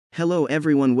Hello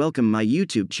everyone, welcome my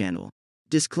YouTube channel.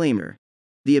 Disclaimer.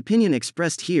 The opinion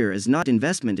expressed here is not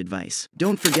investment advice.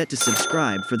 Don't forget to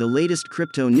subscribe for the latest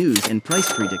crypto news and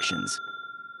price predictions.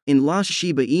 In-law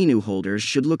Shiba Inu holders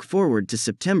should look forward to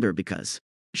September because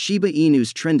Shiba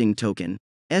Inu's trending token,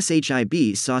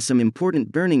 SHIB, saw some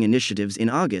important burning initiatives in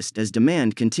August as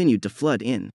demand continued to flood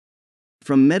in.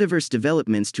 From metaverse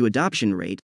developments to adoption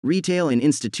rate, retail and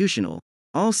institutional,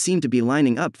 all seem to be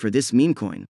lining up for this meme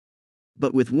coin.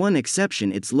 But with one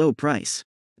exception, its low price.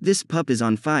 This pup is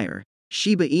on fire.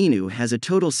 Shiba Inu has a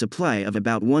total supply of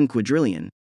about 1 quadrillion.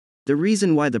 The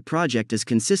reason why the project is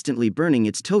consistently burning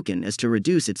its token is to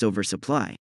reduce its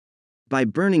oversupply. By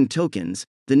burning tokens,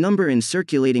 the number in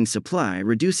circulating supply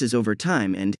reduces over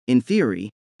time and, in theory,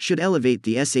 should elevate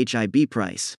the SHIB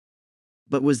price.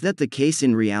 But was that the case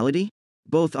in reality?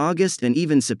 Both August and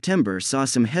even September saw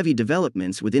some heavy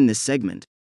developments within this segment.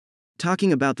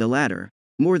 Talking about the latter,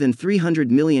 more than 300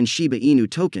 million Shiba Inu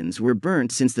tokens were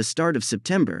burnt since the start of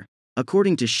September,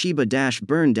 according to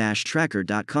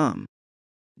Shiba-burn-tracker.com.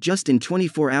 Just in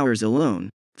 24 hours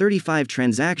alone, 35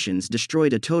 transactions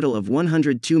destroyed a total of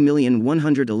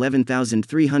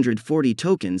 102,111,340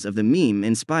 tokens of the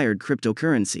meme-inspired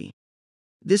cryptocurrency.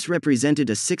 This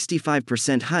represented a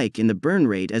 65% hike in the burn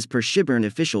rate as per Shiba's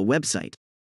official website.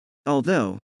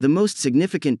 Although, the most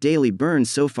significant daily burn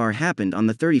so far happened on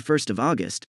the 31st of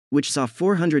August, which saw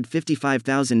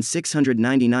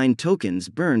 455,699 tokens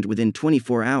burned within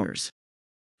 24 hours.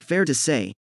 Fair to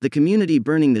say, the community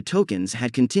burning the tokens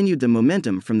had continued the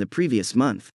momentum from the previous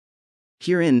month.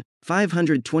 Herein,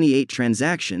 528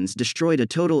 transactions destroyed a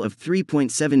total of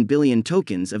 3.7 billion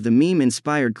tokens of the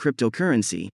meme-inspired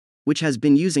cryptocurrency, which has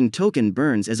been using token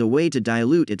burns as a way to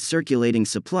dilute its circulating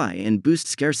supply and boost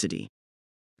scarcity.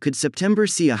 Could September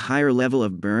see a higher level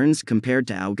of burns compared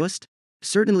to August?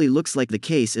 Certainly looks like the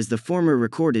case, as the former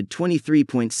recorded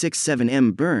 23.67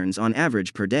 m burns on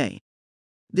average per day.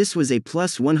 This was a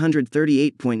plus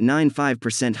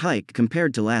 138.95% hike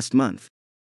compared to last month.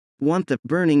 Want the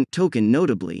burning token?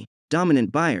 Notably,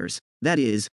 dominant buyers, that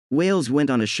is, whales, went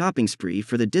on a shopping spree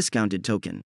for the discounted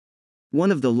token.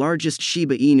 One of the largest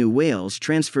Shiba Inu whales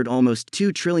transferred almost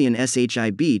 2 trillion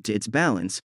SHIB to its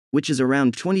balance, which is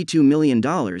around $22 million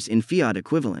in fiat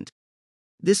equivalent.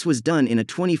 This was done in a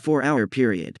 24-hour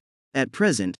period. At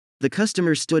present, the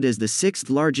customer stood as the 6th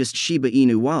largest Shiba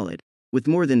Inu wallet, with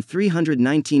more than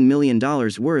 $319 million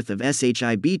worth of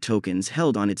SHIB tokens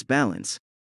held on its balance.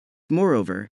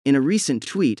 Moreover, in a recent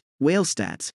tweet,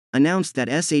 WhaleStats announced that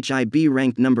SHIB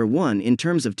ranked number 1 in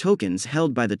terms of tokens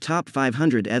held by the top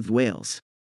 500 ETH whales.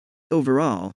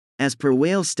 Overall, as per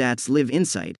WhaleStats Live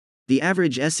Insight, the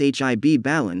average SHIB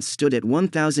balance stood at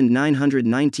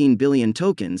 1,919 billion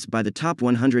tokens by the top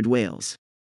 100 whales.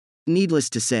 Needless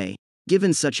to say,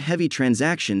 given such heavy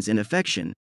transactions and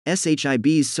affection,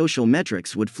 SHIB's social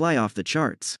metrics would fly off the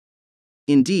charts.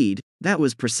 Indeed, that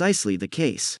was precisely the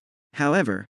case.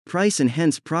 However, price and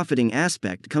hence profiting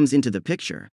aspect comes into the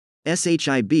picture.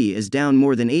 SHIB is down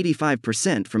more than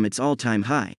 85% from its all-time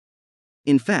high.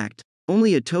 In fact,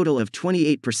 only a total of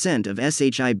 28% of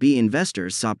SHIB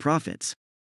investors saw profits.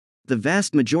 The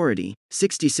vast majority,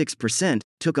 66%,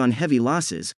 took on heavy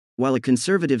losses, while a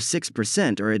conservative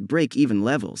 6% are at break-even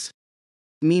levels.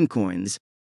 Meme coins.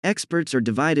 Experts are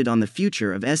divided on the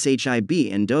future of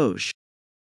SHIB and Doge.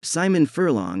 Simon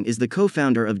Furlong is the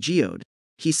co-founder of Geode.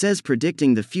 He says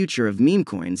predicting the future of meme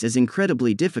coins is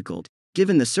incredibly difficult,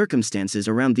 given the circumstances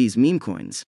around these meme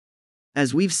coins.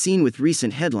 As we've seen with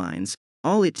recent headlines,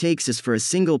 all it takes is for a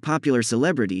single popular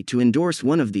celebrity to endorse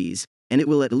one of these, and it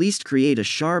will at least create a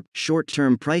sharp,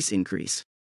 short-term price increase.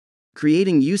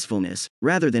 Creating usefulness,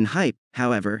 rather than hype,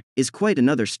 however, is quite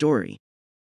another story.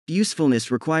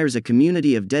 Usefulness requires a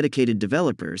community of dedicated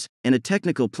developers, and a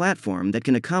technical platform that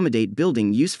can accommodate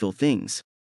building useful things.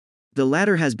 The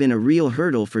latter has been a real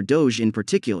hurdle for Doge in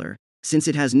particular, since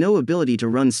it has no ability to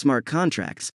run smart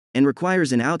contracts, and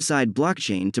requires an outside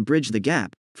blockchain to bridge the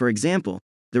gap, for example,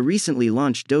 the recently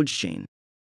launched Dogechain.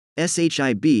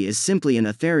 SHIB is simply an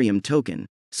Ethereum token,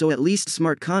 so at least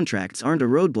smart contracts aren't a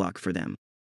roadblock for them.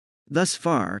 Thus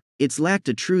far, it's lacked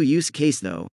a true use case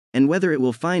though, and whether it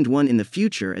will find one in the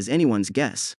future is anyone's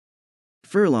guess.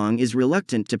 Furlong is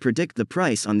reluctant to predict the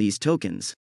price on these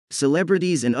tokens.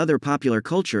 Celebrities and other popular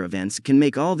culture events can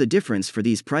make all the difference for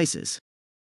these prices.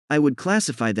 I would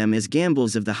classify them as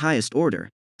gambles of the highest order,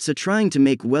 so trying to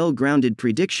make well-grounded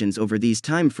predictions over these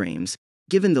timeframes,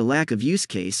 given the lack of use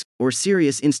case, or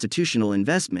serious institutional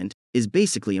investment, is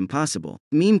basically impossible.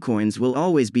 Meme coins will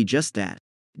always be just that.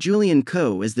 Julian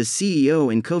Ko is the CEO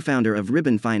and co-founder of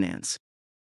Ribbon Finance.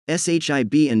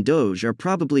 SHIB and Doge are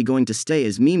probably going to stay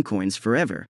as meme coins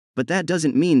forever, but that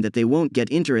doesn't mean that they won't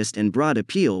get interest and broad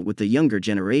appeal with the younger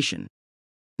generation.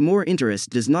 More interest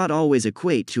does not always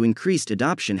equate to increased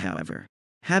adoption, however.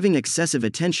 Having excessive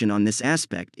attention on this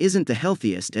aspect isn't the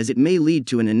healthiest, as it may lead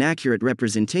to an inaccurate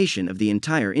representation of the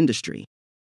entire industry.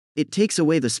 It takes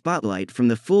away the spotlight from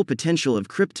the full potential of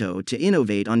crypto to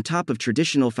innovate on top of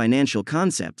traditional financial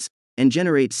concepts and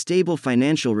generate stable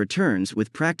financial returns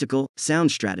with practical,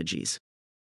 sound strategies.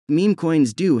 Meme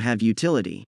coins do have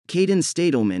utility. Caden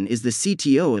Stadelman is the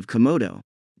CTO of Komodo.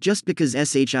 Just because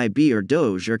SHIB or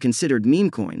Doge are considered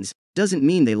meme coins doesn't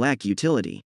mean they lack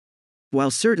utility. While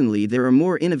certainly there are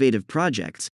more innovative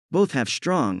projects, both have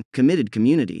strong, committed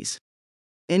communities.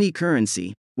 Any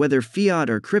currency, whether fiat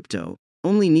or crypto,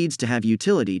 only needs to have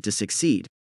utility to succeed.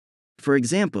 For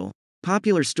example,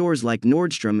 popular stores like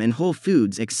Nordstrom and Whole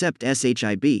Foods accept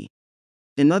SHIB.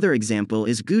 Another example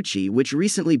is Gucci, which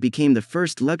recently became the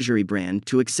first luxury brand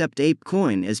to accept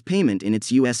ApeCoin as payment in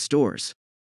its US stores.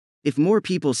 If more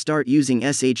people start using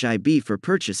SHIB for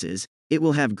purchases, it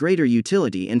will have greater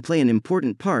utility and play an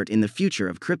important part in the future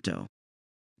of crypto.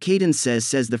 Cadence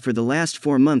says that for the last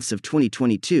 4 months of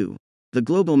 2022, the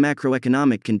global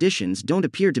macroeconomic conditions don't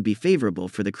appear to be favorable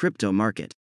for the crypto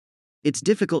market. It's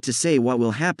difficult to say what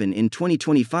will happen in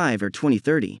 2025 or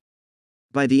 2030.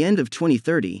 By the end of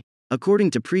 2030,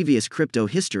 according to previous crypto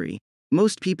history,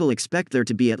 most people expect there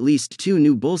to be at least 2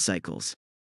 new bull cycles.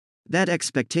 That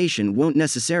expectation won't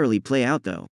necessarily play out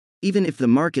though. Even if the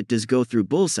market does go through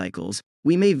bull cycles,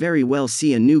 we may very well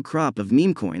see a new crop of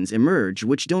meme coins emerge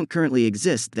which don't currently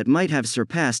exist that might have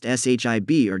surpassed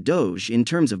SHIB or Doge in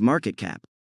terms of market cap.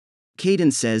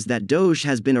 Caden says that Doge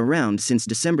has been around since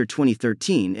December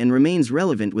 2013 and remains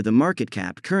relevant with a market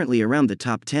cap currently around the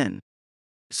top 10.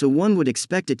 So one would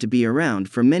expect it to be around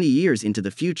for many years into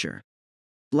the future.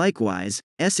 Likewise,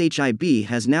 SHIB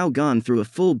has now gone through a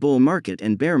full bull market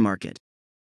and bear market.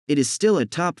 It is still a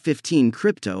top 15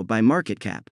 crypto by market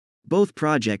cap. Both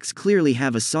projects clearly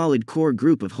have a solid core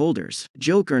group of holders.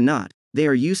 Joke or not, they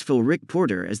are useful. Rick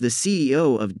Porter is the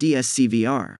CEO of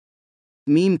DSCVR.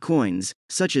 Meme coins,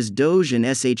 such as Doge and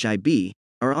SHIB,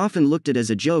 are often looked at as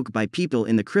a joke by people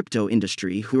in the crypto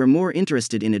industry who are more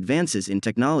interested in advances in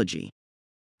technology.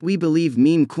 We believe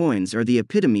meme coins are the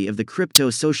epitome of the crypto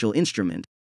social instrument.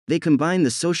 They combine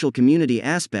the social community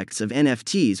aspects of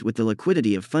NFTs with the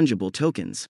liquidity of fungible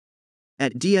tokens.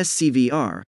 At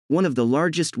DSCVR, one of the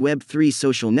largest Web3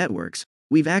 social networks,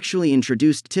 we've actually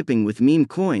introduced tipping with meme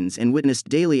coins and witnessed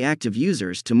daily active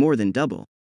users to more than double.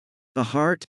 A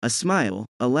heart, a smile,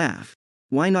 a laugh.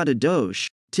 Why not a Doge?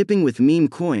 Tipping with meme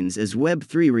coins as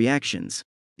Web3 reactions.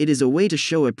 It is a way to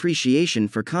show appreciation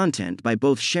for content by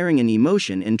both sharing an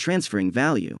emotion and transferring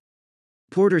value.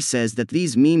 Porter says that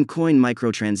these meme coin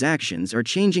microtransactions are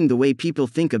changing the way people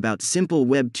think about simple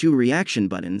Web2 reaction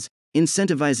buttons,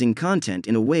 incentivizing content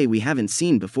in a way we haven't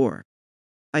seen before.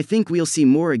 I think we'll see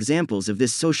more examples of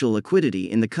this social liquidity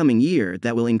in the coming year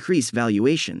that will increase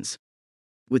valuations.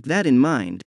 With that in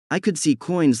mind, I could see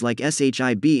coins like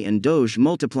SHIB and Doge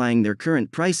multiplying their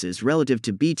current prices relative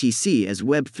to BTC as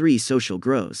Web3 social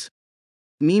grows.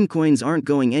 Meme coins aren't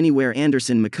going anywhere.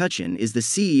 Anderson McCutcheon is the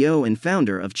CEO and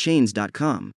founder of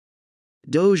Chains.com.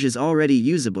 Doge is already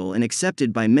usable and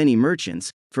accepted by many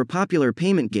merchants for popular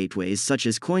payment gateways such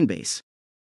as Coinbase.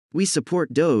 We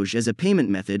support Doge as a payment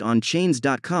method on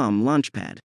Chains.com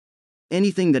Launchpad.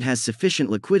 Anything that has sufficient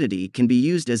liquidity can be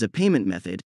used as a payment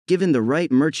method, given the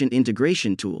right merchant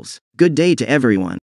integration tools. Good day to everyone.